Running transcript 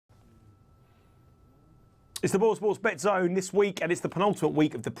It's the Ball Sports Betzone this week, and it's the penultimate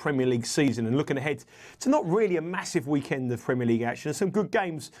week of the Premier League season. And looking ahead to not really a massive weekend of Premier League action. Some good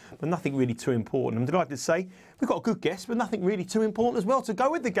games, but nothing really too important. I'm delighted to say we've got a good guest, but nothing really too important as well to go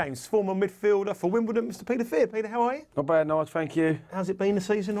with the games. Former midfielder for Wimbledon, Mr. Peter Fear. Peter, how are you? Not bad, Nigel, thank you. How's it been the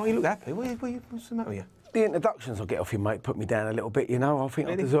season? Oh, you look happy. What's the matter with you? The introductions I'll get off you, mate, put me down a little bit, you know. I think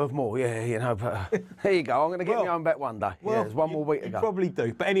really? I deserve more, yeah, you know, but there you go. I'm going to get my own bet one day. Well, yeah, there's one more week to go. You probably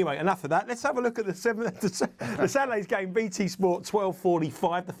do. But anyway, enough of that. Let's have a look at the Saturday's game, BT Sport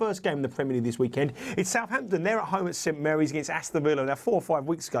 12:45, the first game in the Premier League this weekend. It's Southampton. They're at home at St Mary's against Aston Villa. Now, 4 or 5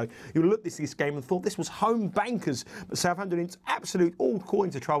 weeks ago, you looked at this game and thought this was home bankers. But Southampton in absolute all caught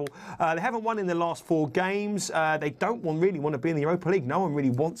into trouble. They haven't won in the last 4 games. They don't really want to be in the Europa League. No one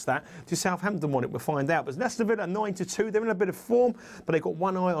really wants that. Just Southampton want it. We'll find out. But Aston Villa 9-2. They're in a bit of form, but they've got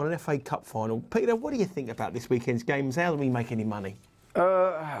one eye on an FA Cup final. Peter, what do you think about this weekend's games? How do we make any money?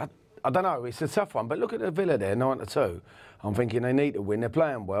 I don't know. It's a tough one. But look at the Villa there, 9-2. I'm thinking they need to win. They're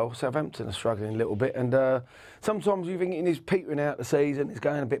playing well. Southampton are struggling a little bit. And sometimes you think it's petering out the season. It's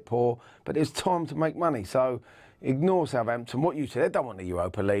going a bit poor. But it's time to make money. So ignore Southampton. What you said, they don't want the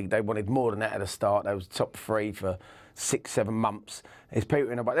Europa League. They wanted more than that at the start. They was top 3 for 6-7 months. It's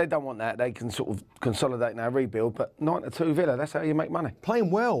petering out, but they don't want that. They can sort of consolidate now, rebuild. But 9-2 Villa, that's how you make money. Playing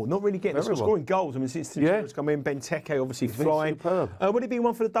well, not really getting scoring goals. I mean, since it's come in, Benteke obviously flying. Superb. Would it be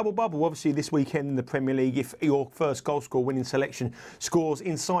one for the double bubble? Obviously, this weekend in the Premier League, if your first goal scorer winning selection scores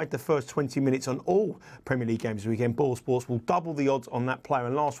inside the first 20 minutes on all Premier League games this weekend, Ball Sports will double the odds on that player.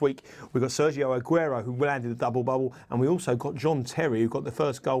 And last week, we got Sergio Aguero, who landed the double bubble, and we also got John Terry, who got the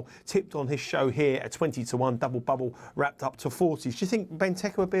first goal tipped on his show here at 20-1, double bubble wrapped up to 40s. Do you think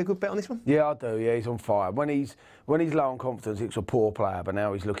Benteke would be a good bet on this one? Yeah, I do. Yeah, he's on fire. When he's low on confidence, he's a poor player, but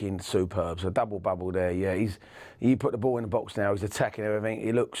now he's looking superb. So double bubble there. Yeah, he put the ball in the box now. He's attacking everything.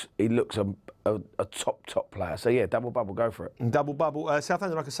 He looks a top player. So yeah, double bubble, go for it. And double bubble.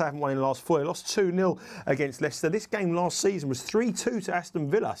 Southampton, like I say, haven't won in the last 4. They lost 2-0 against Leicester. This game last season was 3-2 to Aston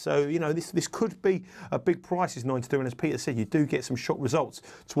Villa. So you know this could be a big price. Is 9-2, and as Peter said, you do get some shock results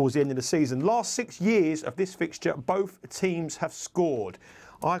towards the end of the season. Last 6 years of this fixture, both teams have scored.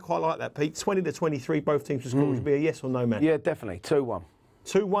 I quite like that, Pete. 20-23, both teams have scored. Would be a yes or no, man? Yeah, definitely. 2-1.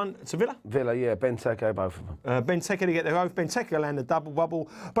 2-1 to Villa? Villa, yeah. Benteke, both of them. Benteke to get the oath. Benteke land the double bubble.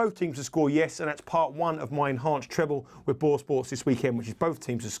 Both teams to score, yes, and that's part 1 of my enhanced treble with Ball Sports this weekend, which is both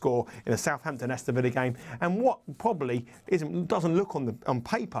teams to score in a Southampton-Aston Villa game. And what probably doesn't look on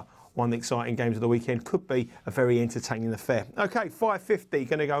paper one of the exciting games of the weekend, could be a very entertaining affair. OK, 5:50,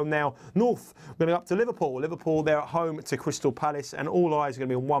 going to go now north. We're going to go up to Liverpool. Liverpool, they're at home to Crystal Palace, and all eyes are going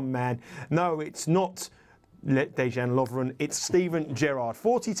to be on one man. No, it's not Dejan Lovren, it's Steven Gerrard.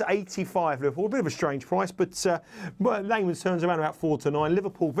 40-85 Liverpool, a bit of a strange price, but Layman turns around about 4-9.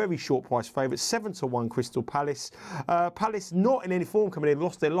 Liverpool, very short price favourites, 7-1 Crystal Palace. Palace not in any form coming in, they've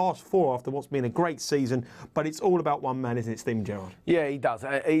lost their last 4 after what's been a great season, but it's all about one man, isn't it, Steven Gerrard? Yeah, he does.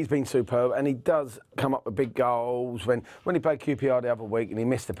 He's been superb, and he does come up with big goals. When he played QPR the other week and he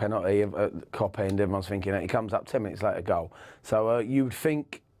missed a penalty at the Cop End, everyone's thinking that he comes up 10 minutes later, goal. So you would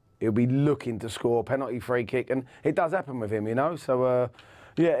think he'll be looking to score penalty, free kick, and it does happen with him, you know. So,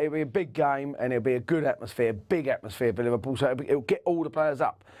 yeah, it'll be a big game, and it'll be a good atmosphere, big atmosphere for Liverpool. So it'll get all the players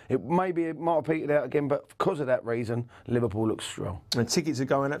up. It might have petered out again, but because of that reason, Liverpool looks strong. And tickets are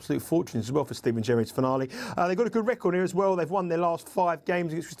going absolute fortunes as well for Steven Gerrard's finale. They've got a good record here as well. They've won their last 5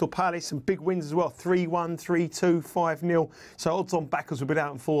 games against Crystal Palace, some big wins as well. 3-1, 3-2, 5-0. So odds on backers will be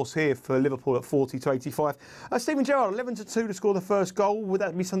out in force here for Liverpool at 40-85. Steven Gerrard, 11-2 to score the first goal. Would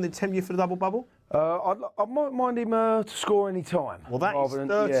that be something to tempt you for the double bubble? I might mind him to score any time. Well, that is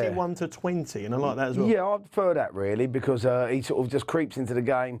 31-20, and I like that as well. Yeah, I prefer that really, because he sort of just creeps into the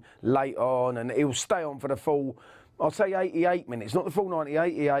game late on, and he'll stay on for the full, I'd say 88 minutes, not the full 90,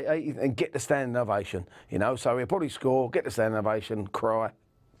 88, 80, and get the standing ovation, you know. So he'll probably score, get the standing ovation, cry.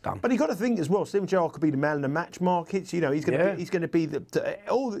 Done. But you've got to think as well, Steven Gerrard could be the man in the match markets. You know, he's going to be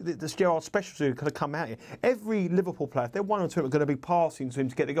all the Gerrard specials are going to come out here. Every Liverpool player, if they're 1 or 2, are going to be passing to him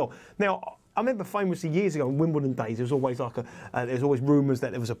to get the goal. Now, I remember famously years ago in Wimbledon days, there was always there's always rumours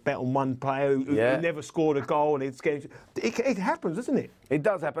that there was a bet on one player who never scored a goal, and it happens, doesn't it? It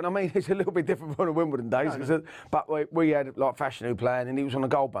does happen. I mean, it's a little bit different from the Wimbledon days, but we had like Fashion who playing, and he was on a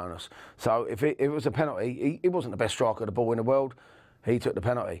goal bonus. So if it was a penalty, he wasn't the best striker of the ball in the world. He took the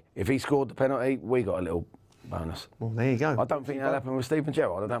penalty. If he scored the penalty, we got a little bonus. Well, there you go. I don't think that happened with Stephen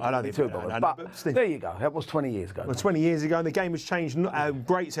Gerrard. I don't think too bothered. But there you go. That was 20 years ago. Well, 20 years ago, and the game has changed.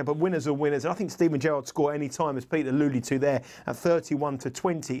 Great, but winners are winners. And I think Stephen Gerrard score any time, as Peter alluded to there, at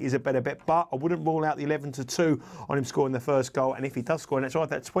 31-20 is a better bet. But I wouldn't rule out the 11-2 on him scoring the first goal. And if he does score, and that's right,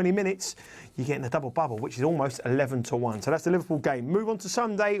 that 20 minutes, you're getting a double bubble, which is almost 11-1. So that's the Liverpool game. Move on to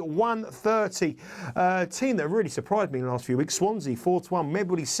Sunday, 1:30. Team that really surprised me in the last few weeks, Swansea, 4-1.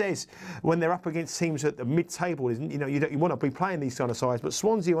 Everybody says when they're up against teams at the mid-table, you want to be playing these kind of sides, but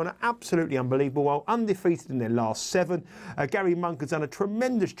Swansea are absolutely unbelievable, well, undefeated in their last 7. Gary Monk has done a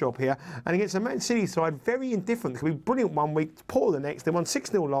tremendous job here, and against a Man City side, very indifferent. They could be brilliant one week, poor the next. They won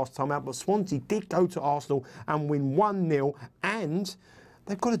 6-0 last time out, but Swansea did go to Arsenal and win 1-0, and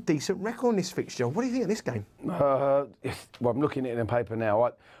they've got a decent record on this fixture. What do you think of this game? Well, I'm looking at it in the paper now.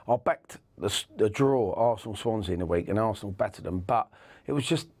 I backed the draw, Arsenal-Swansea in the week, and Arsenal battered them, but it was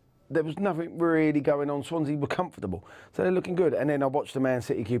just, there was nothing really going on. Swansea were comfortable, so they're looking good. And then I watched the Man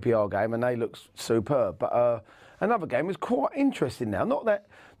City QPR game, and they looked superb. But another game was quite interesting now. Not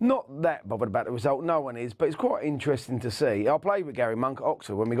that bothered about the result, no one is, but it's quite interesting to see. I played with Gary Monk at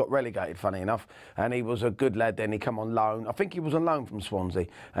Oxford when we got relegated, funny enough, and he was a good lad then. He come on loan. I think he was on loan from Swansea,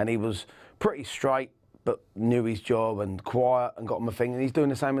 and he was pretty straight, but knew his job and quiet and got him a thing, and he's doing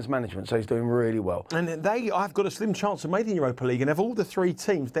the same as management, so he's doing really well. And I've got a slim chance of making Europa League, and of all the 3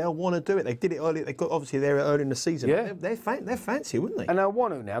 teams, they'll want to do it. They did it earlier. They got obviously they're early in the season. Yeah, they're fancy, wouldn't they? And they'll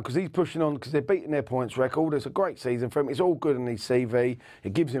want to now because he's pushing on because they're beating their points record. It's a great season for him. It's all good in his CV.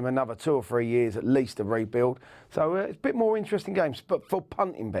 It gives him another 2 or 3 years at least to rebuild. So it's a bit more interesting games, but for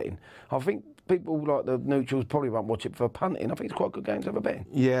punting betting, I think people like the neutrals probably won't watch it for punting. I think it's quite a good game to have a bet in.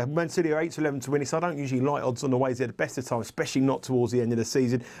 Yeah, Man City are 8-11 to win it, so I don't usually like odds on the ways they're the best of time, especially not towards the end of the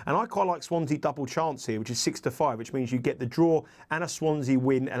season. And I quite like Swansea double chance here, which is 6-5, which means you get the draw and a Swansea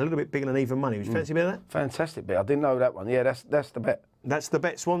win and a little bit bigger than even money. Would you fancy a bit of that? Fantastic bet. I didn't know that one. Yeah, that's the bet. That's the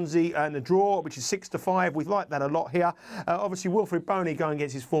bet, Swansea and the draw, which is 6-5. We like that a lot here. Obviously, Wilfried Boney going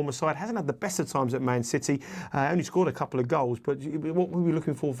against his former side hasn't had the best of times at Man City. Only scored a couple of goals, but what were we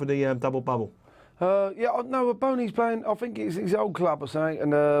looking for the double bubble? Yeah, no, Boney's playing. I think it's his old club or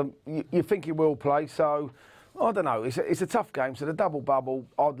something, and you think he will play. So I don't know. It's a tough game. So the double bubble,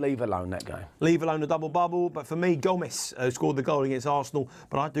 I'd leave alone that game. Leave alone the double bubble. But for me, Gomez scored the goal against Arsenal.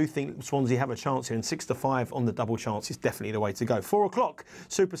 But I do think Swansea have a chance here, and 6-5 on the double chance is definitely the way to go. 4 o'clock,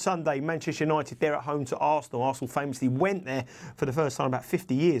 Super Sunday, Manchester United. They're at home to Arsenal. Arsenal famously went there for the first time in about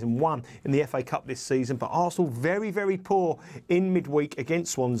 50 years and won in the FA Cup this season. But Arsenal very, very poor in midweek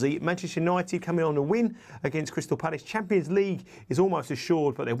against Swansea. Manchester United coming on a win against Crystal Palace. Champions League is almost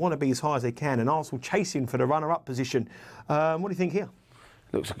assured, but they want to be as high as they can. And Arsenal chasing for the runner-up position. What do you think here?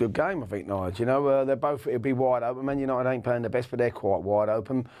 Looks a good game, I think, Nigel. You know, they're both, it'll be wide open. Man United ain't playing the best, but they're quite wide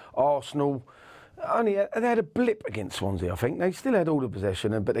open. Arsenal, they had a blip against Swansea, I think. They still had all the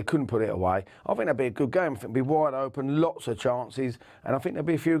possession, but they couldn't put it away. I think that'd be a good game. I think it'll be wide open, lots of chances, and I think there'll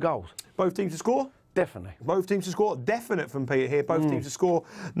be a few goals. Both teams to score? Definitely. Both teams to score. Definite from Peter here. Both teams to score.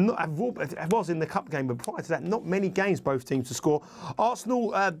 It was in the cup game, but prior to that, not many games both teams to score.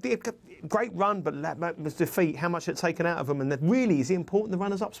 Arsenal, great run, but that was defeat. How much had taken out of them? And that really, is it important, the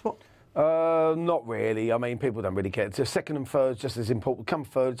runners-up spot? Not really. I mean, people don't really care. It's second and third just as important. Come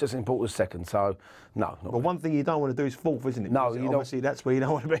third, just as important as second. So, no. But one thing you don't want to do is fourth, isn't it? No, obviously that's where you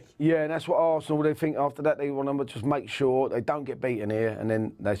don't want to be. Yeah, and that's what Arsenal, they think after that they want to just make sure they don't get beaten here, and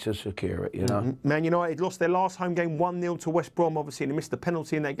then they just secure it, you know. Man United lost their last home game 1-0 to West Brom, obviously, and they missed the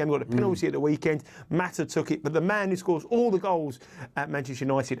penalty in that game. Got a penalty at the weekend. Mata took it, but the man who scores all the goals at Manchester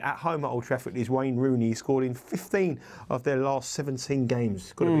United at home at Old Trafford is Wayne Rooney. He scored in 15 of their last 17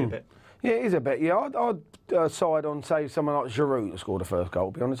 games. Got to be a bit. Yeah, it is a bet. Yeah, I'd side on, say, someone like Giroud to score the first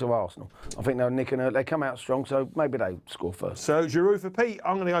goal, to be honest, of Arsenal. I think they're nicking it. They come out strong, so maybe they score first. So, Giroud for Pete.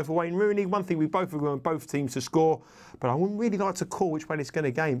 I'm going to go for Wayne Rooney. One thing we both agree on, both teams to score, but I wouldn't really like to call which way this game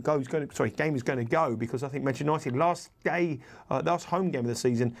is going to go, because I think Manchester United last home game of the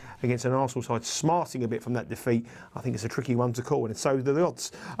season against an Arsenal side, smarting a bit from that defeat. I think it's a tricky one to call, and so do the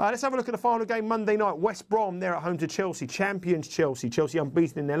odds. Let's have a look at the final game Monday night. West Brom, they're at home to Chelsea. Champions Chelsea. Chelsea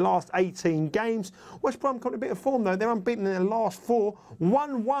unbeaten in their last 18 games. West Brom got a bit of form though. They're unbeaten in their last 4.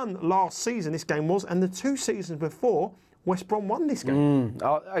 1-1 last season this game was, and the 2 seasons before West Brom won this game.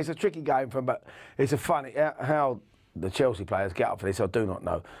 It's a tricky game for them, but it's a funny how the Chelsea players get up for this, I do not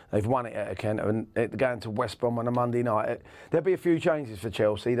know. They've won it at a canter, and they're going to West Brom on a Monday night. There'll be a few changes for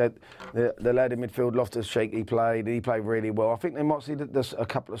Chelsea. The lad in midfield, Loftus-Cheek, he played really well. I think they might see that there's a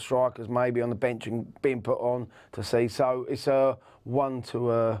couple of strikers maybe on the bench and being put on to see. So it's one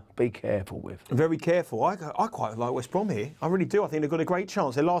to be careful with. Very careful. I quite like West Brom here. I really do. I think they've got a great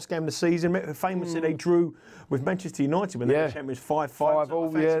chance. Their last game of the season, famously they drew with Manchester United when they were champions 5-5.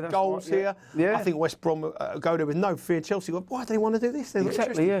 5-5, goals here. Yeah. I think West Brom go there with no fear. Chelsea, why do they want to do this?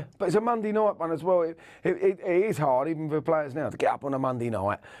 Exactly, yeah. But it's a Monday night one as well. It is hard, even for players now, to get up on a Monday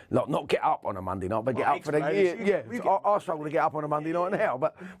night. Not get up on a Monday night, but get up for the year. Yeah, I struggle to get up on a Monday night now,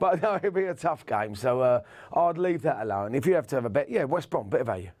 but no, it'll be a tough game. So I'd leave that alone. If you have to have a bet, yeah, West Brom, bit of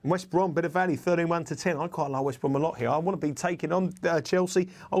value. West Brom, bit of value, 13-1-10. I quite like West Brom a lot here. I want to be taking on Chelsea.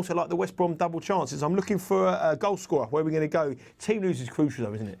 I also like the West Brom double chances. I'm looking for a goal scorer. Where are we going to go? Team news is crucial,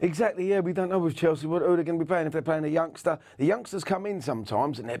 though, isn't it? Exactly, yeah. We don't know with Chelsea who they're going to be playing. If they're playing a youngster, the youngsters come in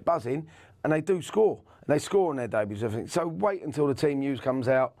sometimes and they're buzzing and they do score. And they score on their debuts, everything. So wait until the team news comes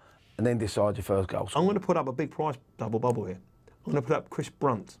out and then decide your first goal scorer. I'm going to put up a big price double bubble here. I'm going to put up Chris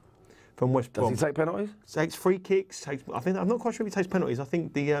Brunt from West Brom. Does he take penalties? Takes free kicks. I'm not quite sure if he takes penalties. I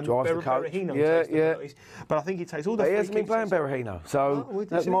think the Berahino takes the penalties. But I think he takes all the free kicks. He hasn't been playing Berahino, so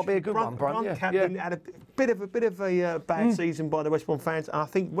that might be a good one, Brunt. Had a bit of a bad season by the West Brom fans. And I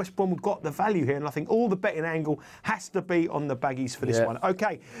think West Brom have got the value here. And I think all the betting angle has to be on the baggies for this one.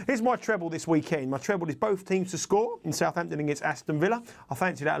 OK, here's my treble this weekend. My treble is both teams to score in Southampton against Aston Villa. I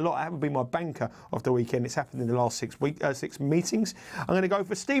fancy that a lot. That would be my banker of the weekend. It's happened in the last 6 meetings. I'm going to go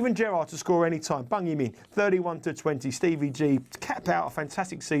for Steven Gerrard to score any time. Bung him in. 31-20. Stevie G cap out a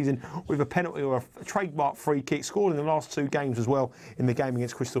fantastic season with a penalty or a trademark free kick. Scored in the last 2 games as well in the game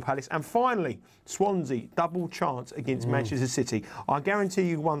against Crystal Palace. And finally, Swansea double chance against Manchester City. I guarantee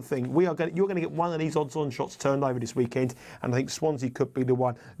you one thing: you're going to get one of these odds-on shots turned over this weekend, and I think Swansea could be the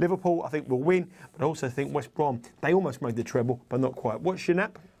one. Liverpool, I think, will win, but I also think West Brom, they almost made the treble, but not quite. What's your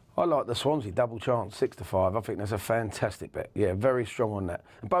nap? I like the Swansea double chance, 6-5. I think that's a fantastic bet. Yeah, very strong on that.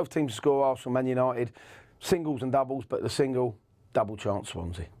 And both teams score, Arsenal, Man United, singles and doubles, but the single, double chance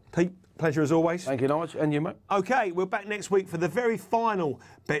Swansea. Pete, pleasure as always. Thank you, Nigel, and you, mate. OK, we're back next week for the very final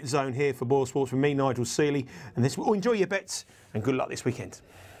Bet Zone here for Ball Sports with me, Nigel Seeley. And enjoy your bets and good luck this weekend.